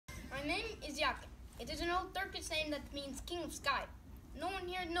My name is Yakin. It is an old Turkish name that means King of Sky. No one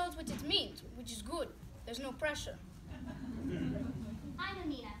here knows what it means, which is good. There's no pressure. I'm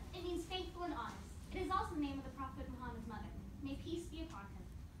Amina. It means faithful and honest. It is also the name of the Prophet Muhammad's mother. May peace be upon him.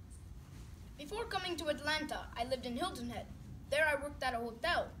 Before coming to Atlanta, I lived in Hilton Head. There I worked at a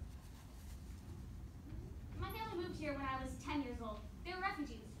hotel. My family moved here when I was 10 years old. They were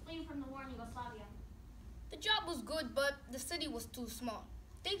refugees, fleeing from the war in Yugoslavia. The job was good, but the city was too small.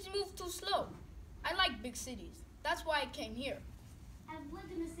 Things moved too slow. I like big cities. That's why I came here. I've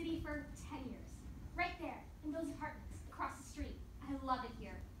lived in the city for 10 years. Right there, in those apartments, across the street. I love it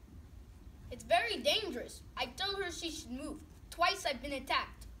here. It's very dangerous. I told her she should move. Twice I've been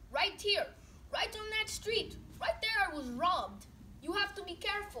attacked. Right here. Right on that street. Right there I was robbed. You have to be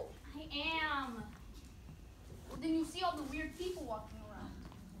careful. I am. Well, then you see all the weird people walking around.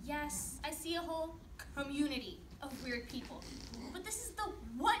 Yes, I see a whole community of weird people. But this is the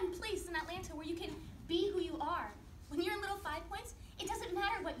one place in Atlanta where you can be who you are. When you're in Little 5 Points, it doesn't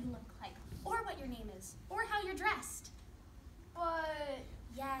matter what you look like, or what your name is, or how you're dressed. But...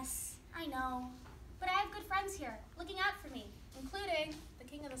 Yes, I know. But I have good friends here, looking out for me, including the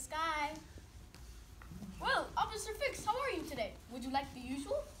King of the Sky. Well, Officer Fix, how are you today? Would you like the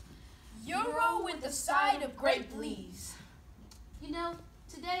usual? Euro with a side of grape leaves. You know,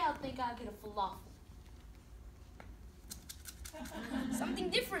 today I think I'll get a falafel. Something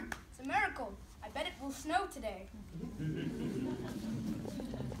different. It's a miracle. I bet it will snow today.